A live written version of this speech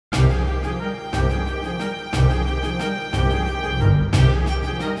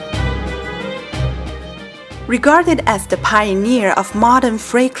Regarded as the pioneer of modern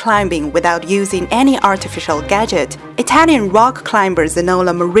free climbing without using any artificial gadget, Italian rock climber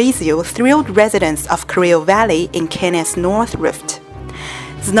Zanolla Maurizio thrilled residents of Kerio Valley in Kenya's North Rift.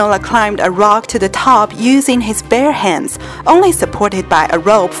 Zanolla climbed a rock to the top using his bare hands, only supported by a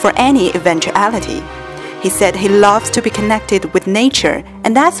rope for any eventuality. He said he loves to be connected with nature,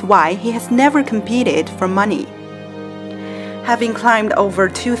 and that's why he has never competed for money. Having climbed over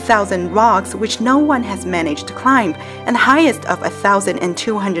 2,000 rocks which no one has managed to climb, and highest of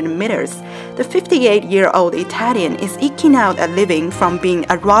 1,200 meters, the 58-year-old Italian is eking out a living from being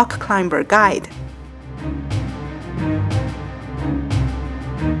a rock climber guide.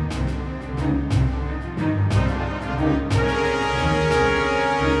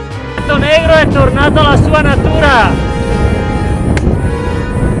 Il gatto negro è tornato alla sua natura.